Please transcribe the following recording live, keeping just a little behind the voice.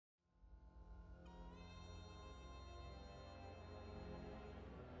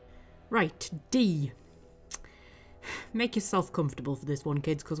Right, D. Make yourself comfortable for this one,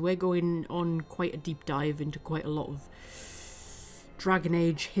 kids, because we're going on quite a deep dive into quite a lot of Dragon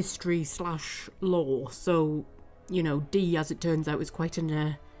Age history / lore. So, you know, D, as it turns out, is quite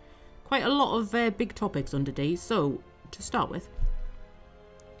a lot of big topics under D. So, to start with,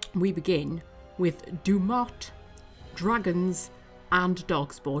 we begin with Dumat, dragons, and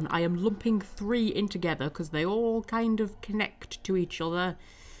Darkspawn. I am lumping 3 in together because they all kind of connect to each other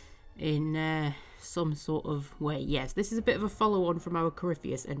in some sort of way. Yes, this is a bit of a follow-on from our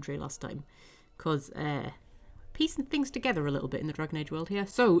Corypheus entry last time, because piecing things together a little bit in the Dragon Age world here.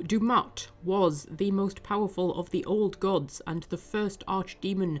 So, Dumat was the most powerful of the old gods and the first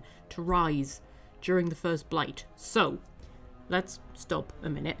archdemon to rise during the first blight. So, let's stop a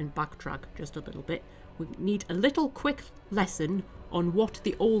minute and backtrack just a little bit. We need a little quick lesson on what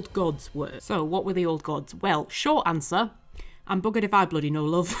the old gods were. So, what were the old gods? Well, short answer, I'm buggered if I bloody know,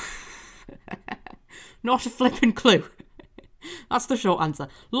 love. Not a flippin' clue. That's the short answer.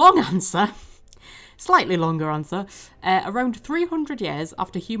 Long answer, slightly longer answer, around 300 years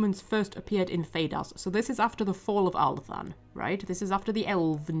after humans first appeared in Thedas. So this is after the fall of Al'Than, right? This is after the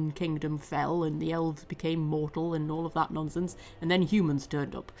Elven kingdom fell and the elves became mortal and all of that nonsense, and then humans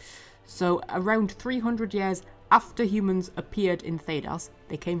turned up. So around 300 years after humans appeared in Thedas,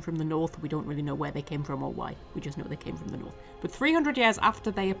 they came from the north. We don't really know where they came from or why. We just know they came from the north. But 300 years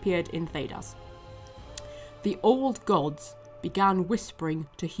after they appeared in Thedas, the old gods began whispering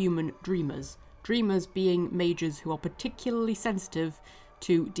to human dreamers. Dreamers being mages who are particularly sensitive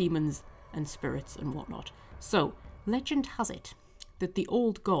to demons and spirits and whatnot. So, legend has it that the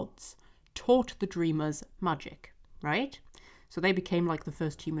old gods taught the dreamers magic, right? So they became like the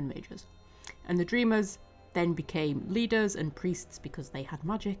first human mages. And the dreamers then became leaders and priests because they had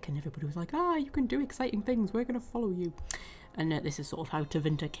magic, and everybody was like, you can do exciting things, we're going to follow you. And this is sort of how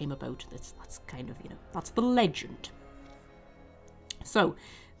Tevinter came about. That's kind of, that's the legend. So,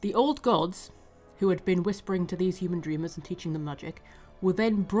 the old gods, who had been whispering to these human dreamers and teaching them magic, were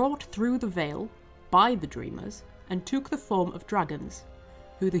then brought through the veil by the dreamers and took the form of dragons,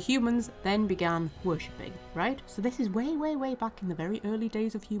 who the humans then began worshipping, right? So this is way, way, way back in the very early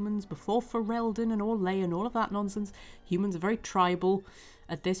days of humans, before Ferelden and Orlais and all of that nonsense. Humans are very tribal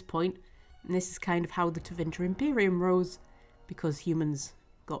at this point, and this is kind of how the Tevinter Imperium rose, because humans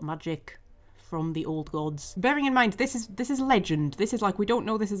got magic from the old gods. Bearing in mind, this is legend. This is like, we don't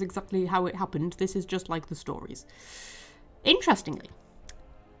know this is exactly how it happened. This is just like the stories. Interestingly,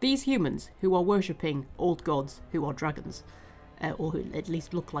 these humans who are worshipping old gods who are dragons, or who at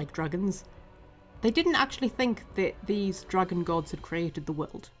least look like dragons, they didn't actually think that these dragon gods had created the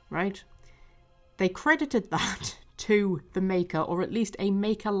world, right? They credited that to the Maker, or at least a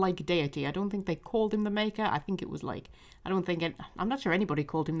Maker-like deity. I don't think they called him the Maker. I think it was like, I'm not sure anybody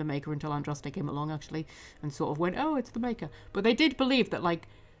called him the Maker until Andraste came along, actually, and sort of went, oh, it's the Maker. But they did believe that, like,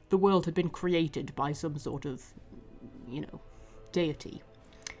 the world had been created by some sort of, deity.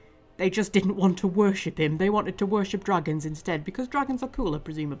 They just didn't want to worship him. They wanted to worship dragons instead, because dragons are cooler,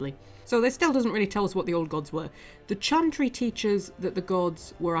 presumably. So this still doesn't really tell us what the old gods were. The Chantry teaches that the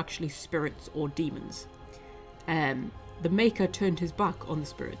gods were actually spirits or demons. The Maker turned his back on the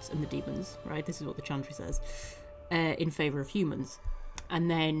spirits and the demons, right? This is what the Chantry says, in favour of humans. And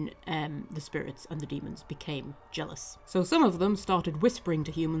then the spirits and the demons became jealous. So some of them started whispering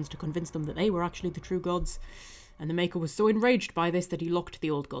to humans to convince them that they were actually the true gods. And the Maker was so enraged by this that he locked the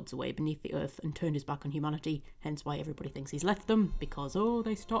old gods away beneath the earth and turned his back on humanity, hence why everybody thinks he's left them, because,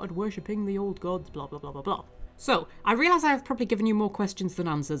 they started worshipping the old gods, blah, blah, blah, blah, blah. So, I realise I have probably given you more questions than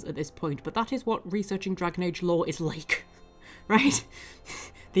answers at this point, but that is what researching Dragon Age lore is like, right?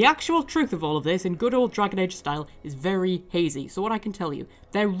 The actual truth of all of this, in good old Dragon Age style, is very hazy. So what I can tell you,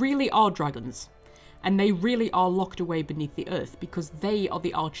 there really are dragons, and they really are locked away beneath the earth, because they are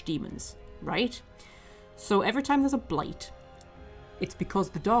the archdemons, right? So every time there's a blight, it's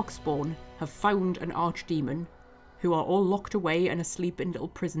because the Darkspawn have found an archdemon who are all locked away and asleep in little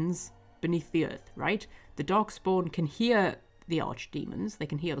prisons beneath the earth, right? The Darkspawn can hear the archdemons, they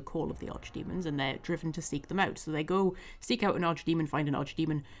can hear the call of the archdemons, and they're driven to seek them out. So they go seek out an archdemon, find an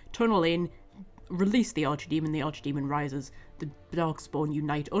archdemon, tunnel in, release the archdemon rises, the Darkspawn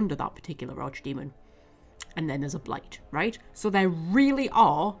unite under that particular archdemon, and then there's a blight, right? So there really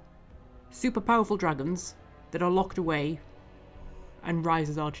are super powerful dragons that are locked away and rise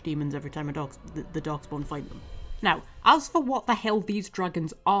as archdemons every time the Darkspawn find them. Now, as for what the hell these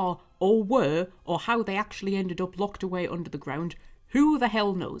dragons are or were, or how they actually ended up locked away under the ground, who the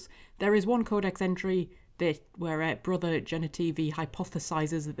hell knows? There is one codex entry where Brother Genitivi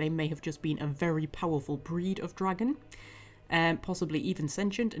hypothesizes that they may have just been a very powerful breed of dragon. possibly even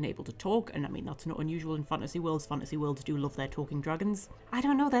sentient and able to talk. And I mean, that's not unusual in fantasy worlds. Fantasy worlds do love their talking dragons. I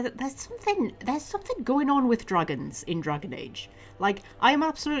don't know, there's something going on with dragons in Dragon Age. Like, I am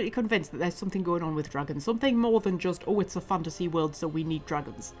absolutely convinced that there's something going on with dragons. Something more than just, oh, it's a fantasy world, so we need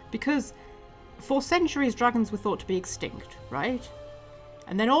dragons. Because for centuries, dragons were thought to be extinct, right?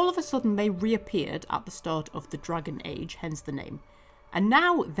 And then all of a sudden they reappeared at the start of the Dragon Age, hence the name. And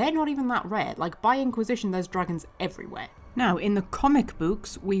now they're not even that rare. Like, by Inquisition, there's dragons everywhere. Now, in the comic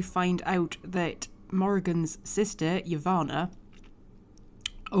books, we find out that Morrigan's sister, Yavanna,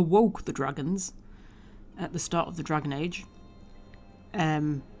 awoke the dragons at the start of the Dragon Age,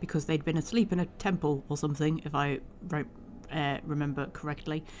 because they'd been asleep in a temple or something, if I remember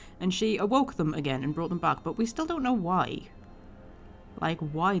correctly, and she awoke them again and brought them back, but we still don't know why. Like,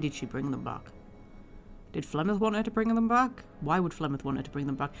 why did she bring them back? Did Flemeth want her to bring them back? Why would Flemeth want her to bring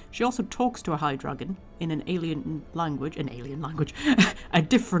them back? She also talks to a high dragon in an alien language, a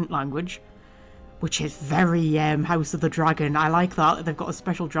different language, which is very House of the Dragon. I like that. They've got a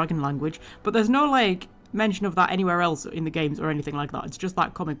special dragon language, but there's no, like, mention of that anywhere else in the games or anything like that. It's just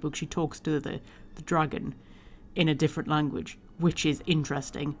that comic book. She talks to the dragon in a different language, which is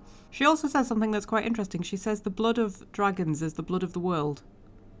interesting. She also says something that's quite interesting. She says the blood of dragons is the blood of the world.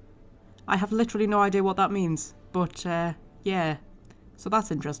 I have literally no idea what that means, but yeah, so that's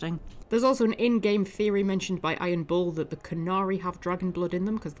interesting. There's also an in-game theory mentioned by Iron Bull that the Qunari have dragon blood in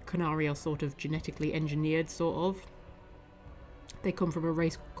them, because the Qunari are sort of genetically engineered, sort of. They come from a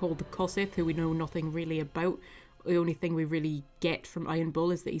race called the Kossith, who we know nothing really about. The only thing we really get from Iron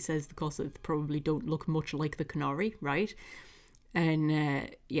Bull is that he says the Kossith probably don't look much like the Qunari, right? And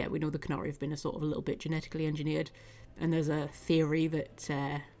yeah, we know the Qunari have been a sort of a little bit genetically engineered, and there's a theory that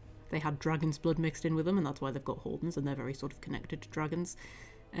they had dragon's blood mixed in with them, and that's why they've got Holdens, and they're very sort of connected to dragons.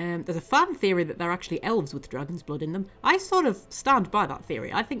 There's a fan theory that they're actually elves with dragon's blood in them. I sort of stand by that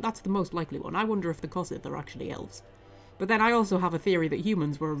theory. I think that's the most likely one. I wonder if the Kossith are actually elves. But then I also have a theory that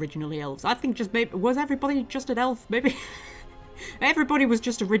humans were originally elves. I think just maybe... Was everybody just an elf? Maybe... Everybody was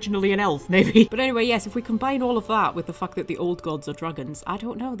just originally an elf, maybe. But anyway, yes, if we combine all of that with the fact that the old gods are dragons, I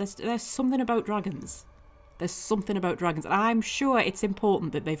don't know, there's something about dragons. There's something about dragons, and I'm sure it's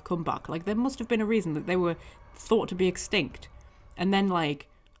important that they've come back. Like, there must have been a reason that they were thought to be extinct, and then, like,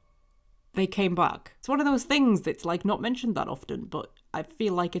 they came back. It's one of those things that's, like, not mentioned that often, but I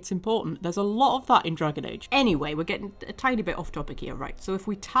feel like it's important. There's a lot of that in Dragon Age. Anyway, we're getting a tiny bit off topic here, right? So if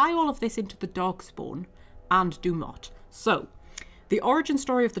we tie all of this into the Darkspawn and Dumont. So, the origin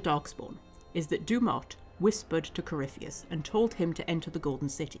story of the Darkspawn is that Dumont whispered to Corypheus and told him to enter the Golden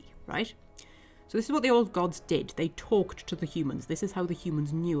City, right? So this is what the old gods did. They talked to the humans. This is how the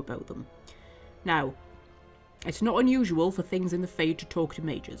humans knew about them. Now, it's not unusual for things in the Fade to talk to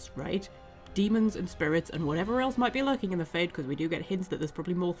mages, right? Demons and spirits and whatever else might be lurking in the Fade, because we do get hints that there's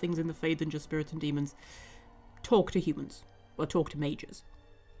probably more things in the Fade than just spirits and demons, talk to humans, or talk to mages.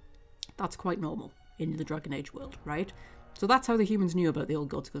 That's quite normal in the Dragon Age world, right? So that's how the humans knew about the old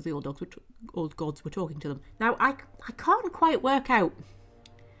gods, because the old gods were talking to them. Now, I can't quite work out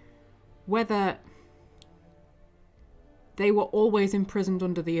whether they were always imprisoned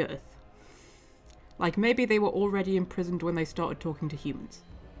under the earth. Like, maybe they were already imprisoned when they started talking to humans.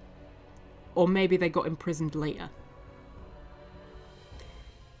 Or maybe they got imprisoned later.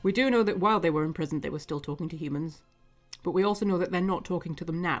 We do know that while they were imprisoned, they were still talking to humans. But we also know that they're not talking to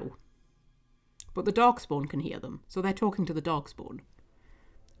them now. But the Darkspawn can hear them, so they're talking to the Darkspawn.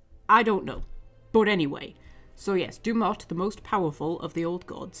 I don't know. But anyway, so yes, Dumont, the most powerful of the old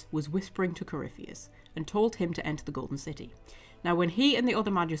gods, was whispering to Corypheus and told him to enter the Golden City. Now, when he and the other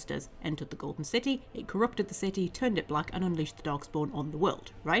Magisters entered the Golden City, it corrupted the city, turned it black, and unleashed the Darkspawn on the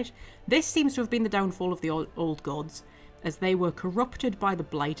world, right? This seems to have been the downfall of the old gods, as they were corrupted by the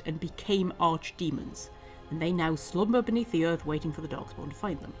Blight and became archdemons, and they now slumber beneath the earth waiting for the Darkspawn to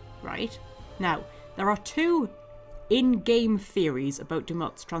find them, right? Now, there are two in-game theories about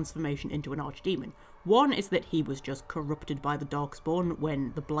Dumont's transformation into an archdemon. One is that he was just corrupted by the Darkspawn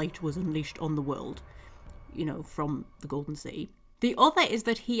when the Blight was unleashed on the world, you know, from the Golden City. The other is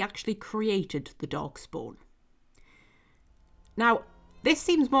that he actually created the Darkspawn. Now, this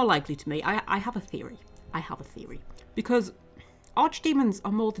seems more likely to me. I have a theory. Because archdemons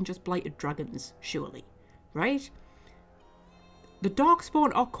are more than just blighted dragons, surely, right? The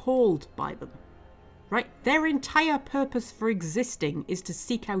Darkspawn are called by them, right? Their entire purpose for existing is to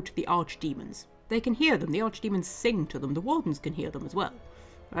seek out the archdemons. They can hear them. The archdemons sing to them. The wardens can hear them as well,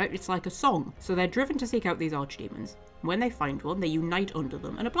 right? It's like a song. So they're driven to seek out these archdemons. When they find one, they unite under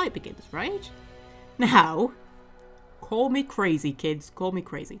them and a blight begins, right? Now, call me crazy, kids. Call me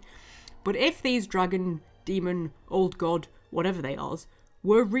crazy. But if these dragon, demon, old god whatever they are,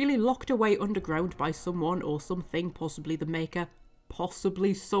 were really locked away underground by someone or something, possibly the Maker,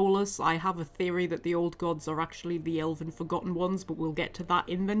 possibly Solus. I have a theory that the old gods are actually the elven forgotten ones, but we'll get to that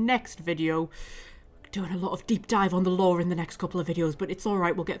in the next video. Doing a lot of deep dive on the lore in the next couple of videos, but it's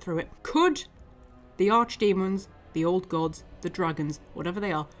alright, we'll get through it. Could the archdemons, the old gods, the dragons, whatever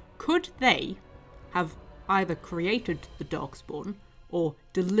they are, could they have either created the Darkspawn or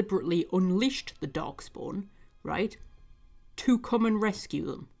deliberately unleashed the Darkspawn, right, to come and rescue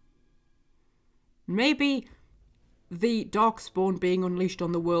them? Maybe the Darkspawn being unleashed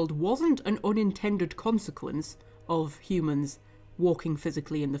on the world wasn't an unintended consequence of humans walking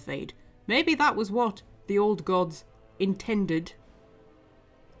physically in the Fade. Maybe that was what the old gods intended,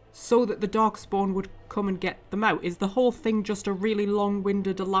 so that the Darkspawn would come and get them out. Is the whole thing just a really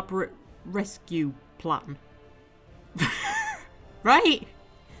long-winded, elaborate rescue plan? Right?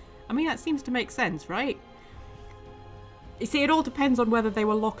 I mean, that seems to make sense, right? You see, it all depends on whether they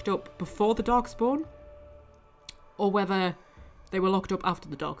were locked up before the Darkspawn, or whether they were locked up after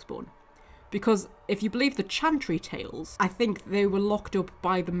the Darkspawn. Because if you believe the Chantry tales, I think they were locked up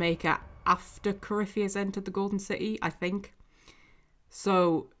by the Maker after Corypheus entered the Golden City, I think.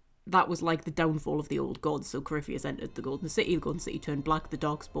 So that was like the downfall of the old gods. So Corypheus entered the Golden City turned black, the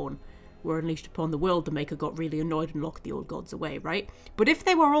Darkspawn were unleashed upon the world, the Maker got really annoyed and locked the old gods away, right? But if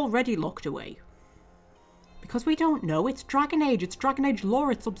they were already locked away, because we don't know, it's Dragon Age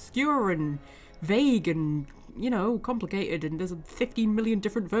lore, it's obscure and vague and, you know, complicated, and there's 15 million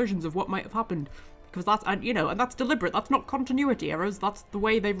different versions of what might have happened. Because that's, and, you know, and that's deliberate. That's not continuity errors. That's the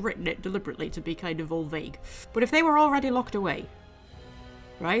way they've written it deliberately, to be kind of all vague. But if they were already locked away,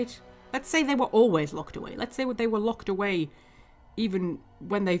 right? Let's say they were always locked away. Let's say they were locked away even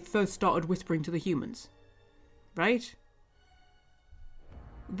when they first started whispering to the humans, right?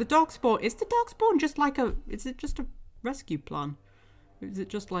 The Darkspawn, is the Darkspawn just like is it just a rescue plan? Is it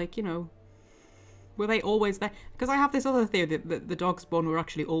just like, you know, were they always there? Because I have this other theory that the Darkspawn were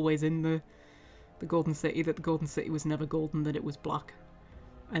actually always in the Golden City, that the Golden City was never golden, that it was black,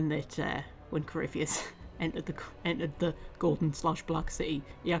 and that when Corypheus entered the golden/black city,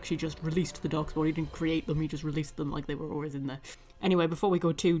 he actually just released the Darkspawn. He didn't create them, he just released them like they were always in there. Anyway, before we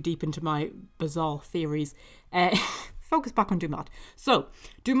go too deep into my bizarre theories, focus back on Dumat. So,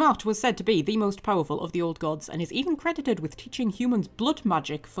 Dumat was said to be the most powerful of the old gods, and is even credited with teaching humans blood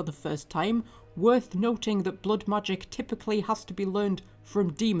magic for the first time. Worth noting that blood magic typically has to be learned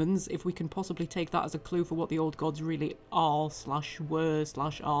from demons, if we can possibly take that as a clue for what the old gods really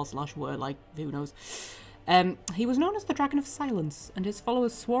are/were/are/were, like, who knows. He was known as the Dragon of Silence, and his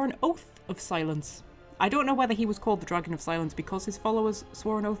followers swore an oath of silence. I don't know whether he was called the Dragon of Silence because his followers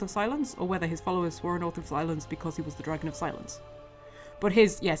swore an oath of silence, or whether his followers swore an oath of silence because he was the Dragon of Silence. But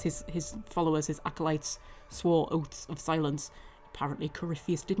his followers, his acolytes, swore oaths of silence. Apparently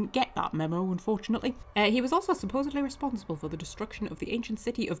Corypheus didn't get that memo, unfortunately. He was also supposedly responsible for the destruction of the ancient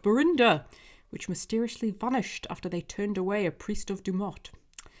city of Burinda, which mysteriously vanished after they turned away a priest of Dumat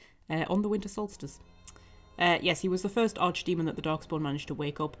on the winter solstice. Yes, he was the first archdemon that the Darkspawn managed to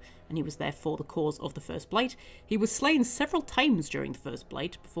wake up, and he was therefore the cause of the First Blight. He was slain several times during the First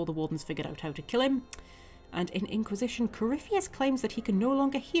Blight before the Wardens figured out how to kill him. And in Inquisition, Corypheus claims that he can no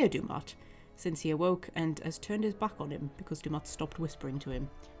longer hear Dumat, since he awoke and has turned his back on him because Dumat stopped whispering to him.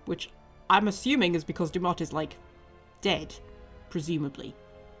 Which I'm assuming is because Dumat is, like, dead, presumably.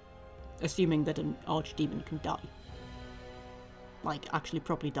 Assuming that an archdemon can die. Like, actually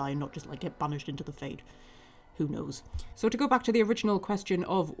properly die and not just, like, get banished into the Fade. Who knows? So to go back to the original question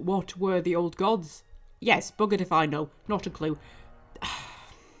of what were the old gods? Yes, buggered if I know. Not a clue.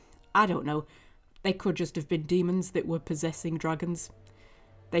 I don't know. They could just have been demons that were possessing dragons.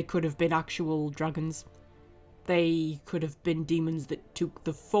 They could have been actual dragons. They could have been demons that took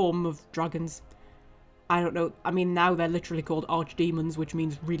the form of dragons. I don't know. I mean, now they're literally called archdemons, which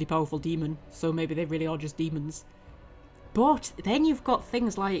means really powerful demon. So maybe they really are just demons. But then you've got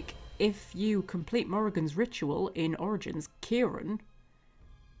things like, if you complete Morrigan's ritual in Origins, Kieran,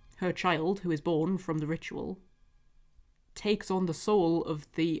 her child, who is born from the ritual, takes on the soul of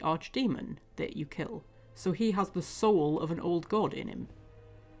the archdemon that you kill. So he has the soul of an old god in him.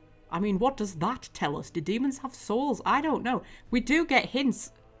 I mean, what does that tell us? Do demons have souls? I don't know. We do get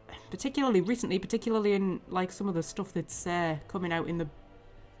hints, particularly recently, particularly in, like, some of the stuff that's coming out in the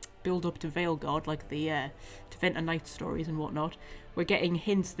build-up to Veilguard, like the Teventa Night stories and whatnot. We're getting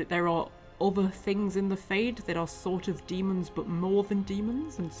hints that there are other things in the Fade that are sort of demons but more than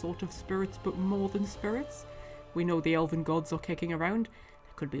demons, and sort of spirits but more than spirits. We know the elven gods are kicking around.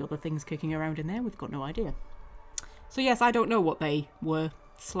 There could be other things kicking around in there, we've got no idea. So yes, I don't know what they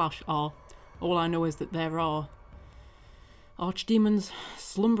were/are. All I know is that there are archdemons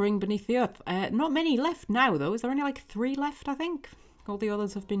slumbering beneath the earth. Not many left now, though. Is there only like 3 left, I think? All the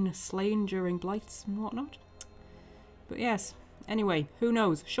others have been slain during blights and whatnot. But yes, anyway, who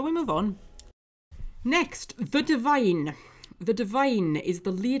knows? Shall we move on? Next, the Divine. The Divine is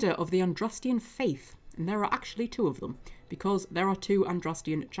the leader of the Andrastian faith, and there are actually 2 of them, because there are 2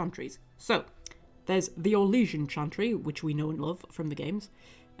 Andrastian chantries. So, there's the Orlesian chantry, which we know and love from the games.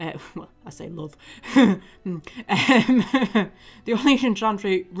 Well, I say love. The Orlesian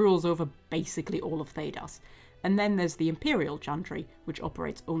chantry rules over basically all of Thedas. And then there's the Imperial chantry, which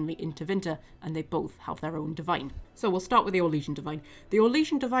operates only in Tevinter, and they both have their own divine. So we'll start with the Orlesian divine. The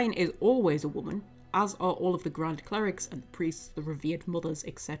Orlesian divine is always a woman, as are all of the Grand Clerics and the priests, the revered mothers,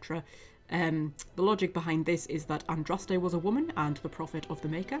 etc. The logic behind this is that Andraste was a woman and the prophet of the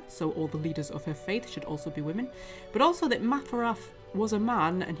Maker, so all the leaders of her faith should also be women. But also that Matharath was a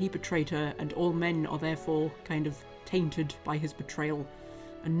man and he betrayed her, and all men are therefore kind of tainted by his betrayal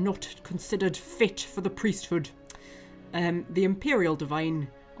and not considered fit for the priesthood. The Imperial Divine,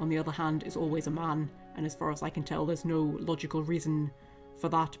 on the other hand, is always a man, and as far as I can tell, there's no logical reason for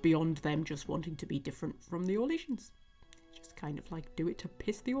that beyond them just wanting to be different from the Orlesians. Just kind of like do it to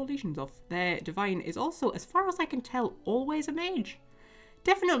piss the Orlesians off. Their Divine is also, as far as I can tell, always a mage.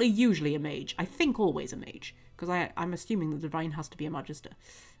 Definitely usually a mage. I think always a mage, because I'm assuming the Divine has to be a Magister.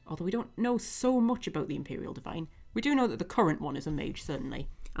 Although we don't know so much about the Imperial Divine. We do know that the current one is a mage, certainly.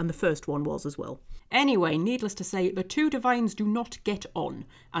 And the first one was as well. Anyway, needless to say, the 2 divines do not get on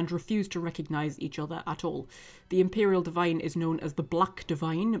and refuse to recognise each other at all. The Imperial Divine is known as the Black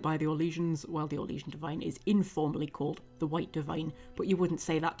Divine by the Orlesians, while the Orlesian Divine is informally called the White Divine. But you wouldn't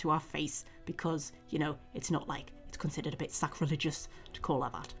say that to our face because, you know, it's not like it's considered a bit sacrilegious to call her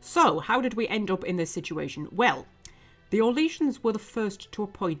that. So, how did we end up in this situation? Well, the Orlesians were the first to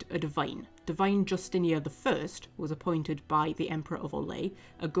appoint a divine. Divine Justinia I was appointed by the Emperor of Orlais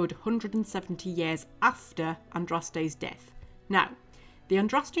a good 170 years after Andraste's death. Now, the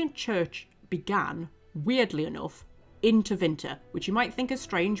Andrastian Church began, weirdly enough, in Tevinter, which you might think is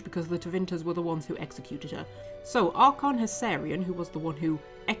strange because the Tevinters were the ones who executed her. So, Archon Hessarian, who was the one who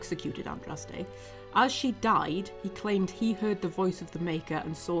executed Andraste, as she died, he claimed he heard the voice of the Maker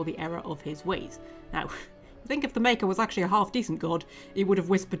and saw the error of his ways. Now, I think if the Maker was actually a half-decent god, he would have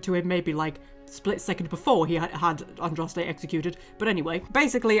whispered to him maybe like split second before he had Andraste executed. But anyway,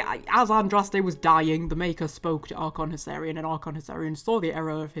 basically, as Andraste was dying, the Maker spoke to Archon Hessarian, and Archon Hessarian saw the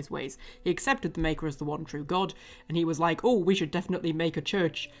error of his ways. He accepted the Maker as the one true god, and he was like, oh, we should definitely make a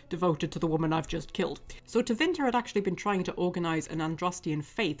church devoted to the woman I've just killed. So Tevinter had actually been trying to organise an Andrastian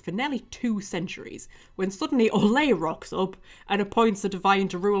faith for nearly 2 centuries, when suddenly Orlais rocks up and appoints a divine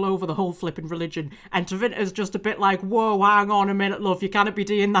to rule over the whole flippin' religion, and Tevinter's just a bit like, whoa, hang on a minute, love, you cannot be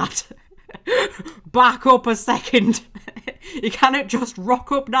doing that. Back up a second. You cannot just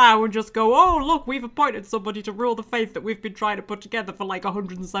rock up now and just go, oh, look, we've appointed somebody to rule the faith that we've been trying to put together for like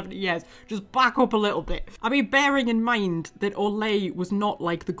 170 years. Just back up a little bit. I mean, bearing in mind that Orlais was not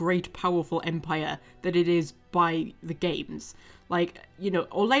like the great powerful empire that it is by the games. Like, you know,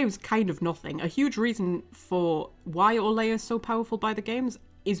 Orlais was kind of nothing. A huge reason for why Orlais is so powerful by the games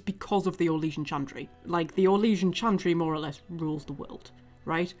is because of the Orlesian Chantry. Like, the Orlesian Chantry more or less rules the world.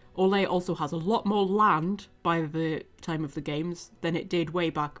 Right? Orlais also has a lot more land by the time of the games than it did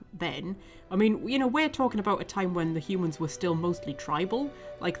way back then. I mean, you know, we're talking about a time when the humans were still mostly tribal.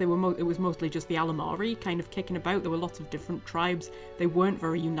 Like, they were it was mostly just the Alamari kind of kicking about. There were lots of different tribes. They weren't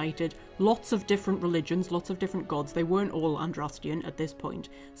very united. Lots of different religions, lots of different gods. They weren't all Andrastian at this point.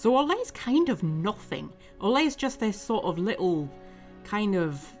 So Orlais is kind of nothing. Orlais is just this sort of little kind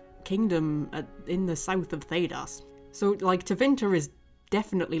of kingdom in the south of Thedas. So, like, Tevinter is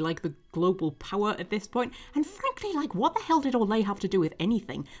definitely like the global power at this point, and frankly, like, what the hell did Orlais have to do with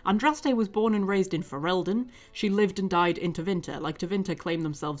anything? Andraste was born and raised in Ferelden. She lived and died in Tevinter. Like, Tevinter claimed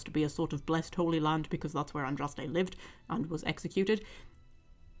themselves to be a sort of blessed holy land because that's where Andraste lived and was executed.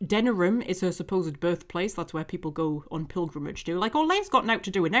 Denerim is her supposed birthplace. That's where people go on pilgrimage to. Like, Orlais's got out to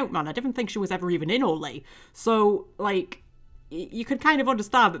do an out, man. I didn't think she was ever even in Orlais. So, like, you could kind of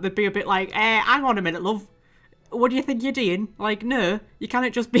understand that they'd be a bit like, hang on a minute, love. What do you think you're doing? Like, no, you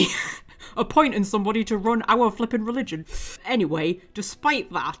can't just be appointing somebody to run our flippin' religion. Anyway,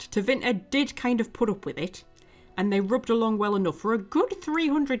 despite that, Tevinter did kind of put up with it, and they rubbed along well enough for a good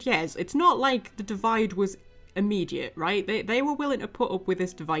 300 years. It's not like the divide was immediate, right? They were willing to put up with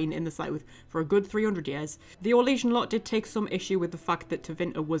this divine in the south for a good 300 years. The Orlesian lot did take some issue with the fact that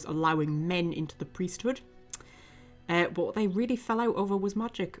Tevinter was allowing men into the priesthood. But what they really fell out over was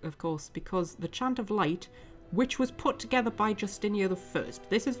magic, of course, because the Chant of Light, which was put together by Justinia I.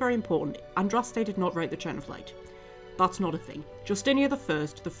 This is very important. Andraste did not write the Chant of Light. That's not a thing. Justinia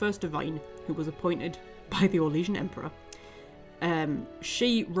the first divine, who was appointed by the Orlesian Emperor,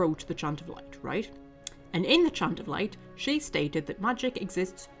 she wrote the Chant of Light, right? And in the Chant of Light, she stated that magic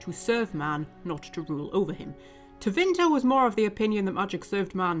exists to serve man, not to rule over him. Tevinter was more of the opinion that magic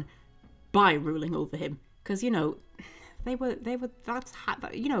served man by ruling over him, because, you know,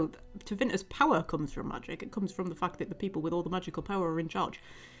 Tevinter's power comes from magic. It comes from the fact that the people with all the magical power are in charge.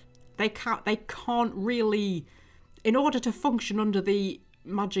 They can't really, in order to function under the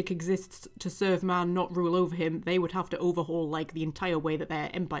magic exists to serve man, not rule over him, they would have to overhaul, like, the entire way that their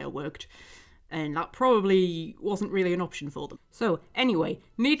empire worked. And that probably wasn't really an option for them. So, anyway,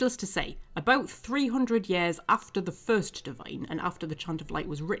 needless to say, about 300 years after the first divine and after the Chant of Light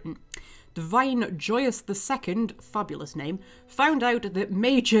was written, Divine Joyous II, fabulous name, found out that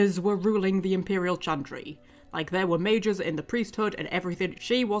mages were ruling the Imperial Chantry. Like, there were mages in the priesthood and everything.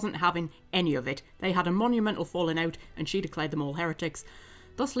 She wasn't having any of it. They had a monumental falling out, and she declared them all heretics,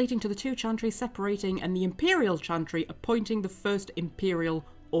 thus leading to the two chantries separating and the Imperial Chantry appointing the first Imperial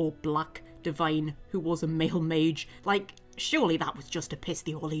or Black divine, who was a male mage. Like, surely that was just to piss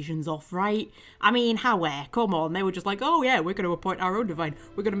the Orlesians off, right? I mean, come on, they were just like, oh yeah, we're going to appoint our own divine,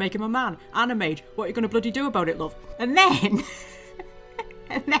 we're going to make him a man and a mage, what are you going to bloody do about it, love? And then,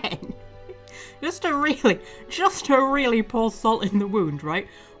 just to really pour salt in the wound, right?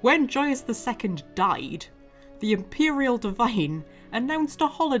 When Joyous II died, the Imperial Divine announced a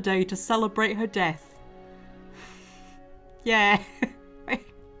holiday to celebrate her death. Yeah.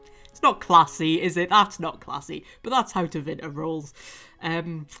 Not classy, is it? That's not classy, but that's how Tevinter rolls.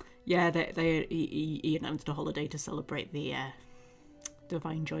 Yeah, he announced a holiday to celebrate the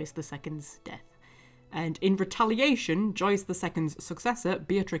Divine Joyous II's death. And in retaliation, Joyous II's successor,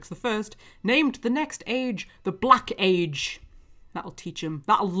 Beatrix I, named the next age the Black Age. That'll teach them.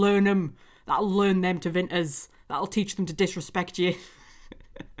 That'll learn them. That'll learn them Tevinters. That'll teach them to disrespect you.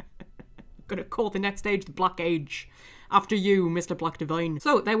 Gonna call the next age the Black Age. After you, Mr. Black Divine.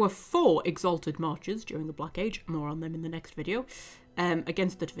 So, there were 4 exalted marches during the Black Age, more on them in the next video,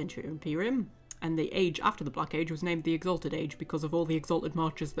 against the Tevinter Imperium, and the age after the Black Age was named the Exalted Age because of all the exalted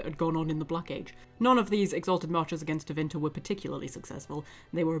marches that had gone on in the Black Age. None of these exalted marches against Tevinter were particularly successful.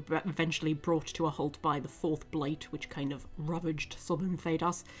 They were eventually brought to a halt by the 4th Blight, which kind of ravaged southern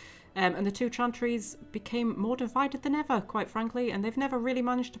Thedas. And the two chantries became more divided than ever, quite frankly, and they've never really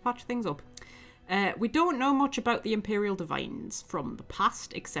managed to patch things up. We don't know much about the Imperial Divines from the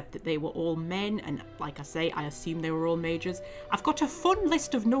past, except that they were all men, and like I say, I assume they were all mages. I've got a fun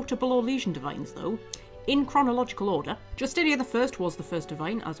list of notable Orlesian Divines, though, in chronological order. Justinia I was the first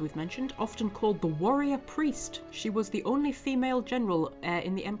divine, as we've mentioned, often called the Warrior Priest. She was the only female general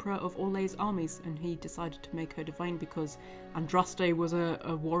in the Emperor of Orlais' armies, and he decided to make her divine because Andraste was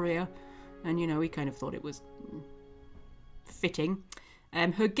a warrior, and, you know, he kind of thought it was fitting.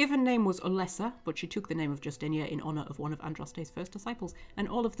 Her given name was Olessa, but she took the name of Justinia in honour of one of Andraste's first disciples, and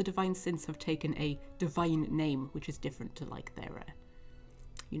all of the divines since have taken a divine name, which is different to, like, their,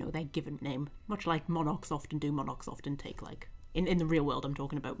 their given name. Much like monarchs often do. Monarchs often take, like, in the real world I'm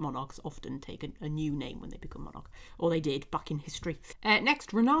talking about, monarchs often take a new name when they become monarch. Or they did, back in history.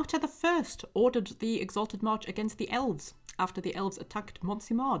 Next, Renata I ordered the Exalted March against the Elves, after the Elves attacked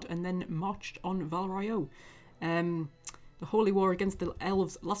Montsimard and then marched on Valrayo. The Holy War against the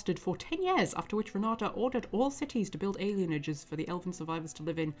Elves lasted for 10 years, after which Renata ordered all cities to build alienages for the elven survivors to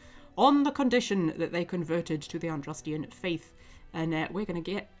live in, on the condition that they converted to the Andrastian faith. And we're going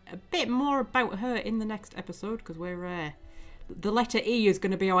to get a bit more about her in the next episode, because we're the letter E is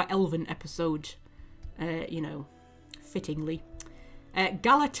going to be our elven episode, fittingly.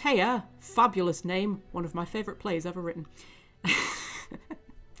 Galatea, fabulous name, one of my favourite plays ever written.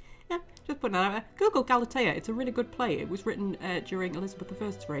 Just putting that out there. Google Galatea. It's a really good play. It was written during Elizabeth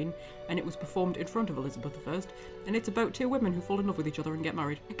I's reign, and it was performed in front of Elizabeth I, and it's about 2 women who fall in love with each other and get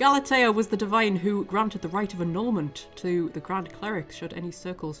married. Galatea was the divine who granted the right of annulment to the Grand Cleric should any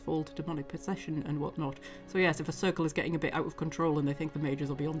circles fall to demonic possession and whatnot. So yes, if a circle is getting a bit out of control and they think the mages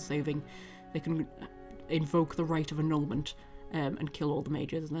will be unsaving, they can invoke the right of annulment. And kill all the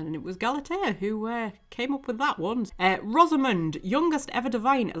mages, and it was Galatea who came up with that one. Rosamund, youngest ever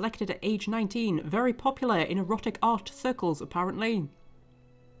divine, elected at age 19, very popular in erotic art circles, apparently.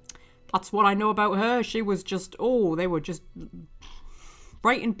 That's what I know about her. She was just, they were just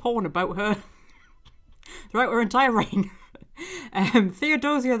writing porn about her throughout her entire reign.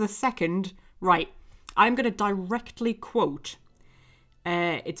 Theodosia II, right, I'm going to directly quote.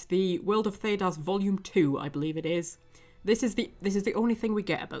 It's the World of Thedas Volume 2, I believe it is. This is the only thing we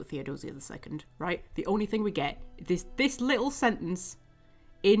get about Theodosia II, right? The only thing we get, this little sentence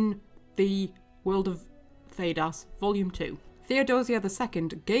in the World of Thedas, Volume 2. Theodosia II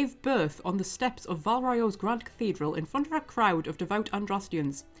gave birth on the steps of Valryo's Grand Cathedral in front of a crowd of devout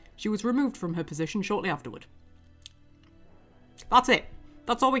Andrastians. She was removed from her position shortly afterward. That's it.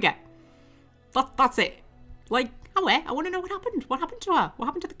 That's all we get. That's it. Like, I want to know what happened. What happened to her? What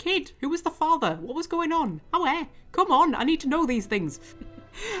happened to the kid? Who was the father? What was going on? Come on, I need to know these things.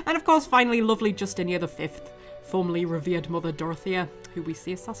 And of course, finally, lovely Justinia V, formerly revered Mother Dorothea, who we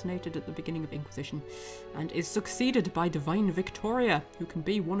see assassinated at the beginning of Inquisition, and is succeeded by Divine Victoria, who can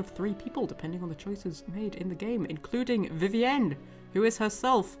be one of 3 people depending on the choices made in the game, including Vivienne, who is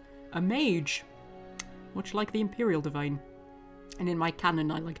herself a mage, much like the Imperial Divine. And in my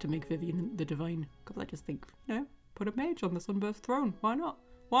canon, I like to make Vivienne the Divine, because I just think, put a mage on the Sunburst throne. Why not?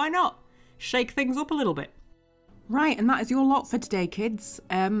 Why not? Shake things up a little bit. Right, and that is your lot for today, kids.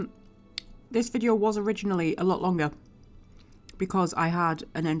 This video was originally a lot longer because I had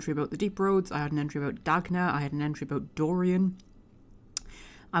an entry about the Deep Roads, I had an entry about Dagna, I had an entry about Dorian.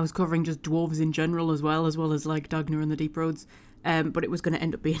 I was covering just dwarves in general as well as like Dagna and the Deep Roads. But it was going to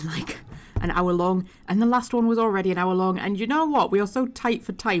end up being like an hour long, and the last one was already an hour long. And you know what? We are so tight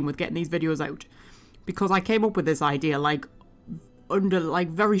for time with getting these videos out because I came up with this idea like under like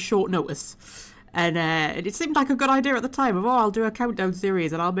very short notice. And it seemed like a good idea at the time of, I'll do a countdown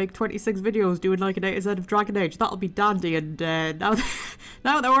series and I'll make 26 videos doing like an A to Z of Dragon Age. That'll be dandy. And now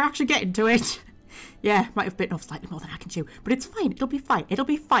that we're actually getting to it, yeah, might have bitten off slightly more than I can chew. But it's fine. It'll be fine. It'll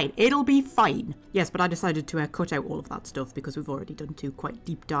be fine. It'll be fine. Yes, but I decided to cut out all of that stuff because we've already done 2 quite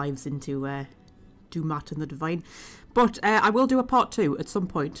deep dives into Dumat and the Divine. But I will do a part 2 at some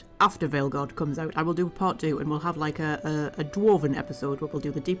point after Veilguard comes out. I will do a part 2 and we'll have like a Dwarven episode where we'll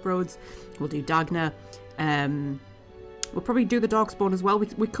do the Deep Roads, we'll do Dagna, we'll probably do the Darkspawn as well.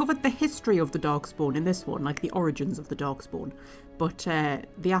 We covered the history of the Darkspawn in this one, like the origins of the Darkspawn. But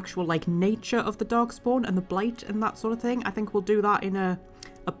the actual like nature of the Darkspawn and the Blight and that sort of thing, I think we'll do that in a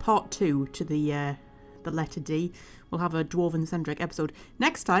part 2 to the letter D. We'll have a Dwarven-centric episode.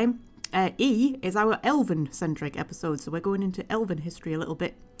 Next time, E is our Elven-centric episode, so we're going into Elven history a little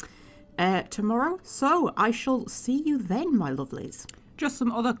bit tomorrow. So I shall see you then, my lovelies. Just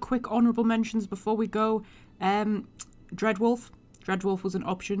some other quick honourable mentions before we go. Dreadwolf. Dreadwolf was an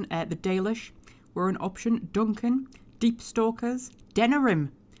option. The Dalish were an option. Duncan. Deep Stalkers. Denerim.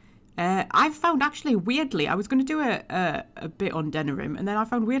 I've found actually, weirdly, I was going to do a bit on Denerim, and then I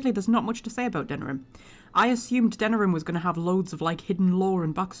found weirdly there's not much to say about Denerim. I assumed Denerim was going to have loads of like hidden lore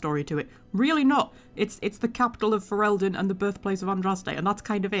and backstory to it. Really not. It's the capital of Ferelden and the birthplace of Andraste, and that's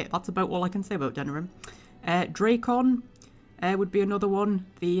kind of it. That's about all I can say about Denerim. Drakon would be another one.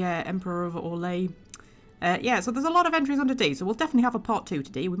 The Emperor of Orlais. Yeah, so there's a lot of entries under D, so we'll definitely have a part 2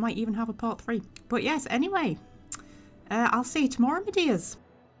 to D. We might even have a part 3. But yes, anyway, I'll see you tomorrow, my dears.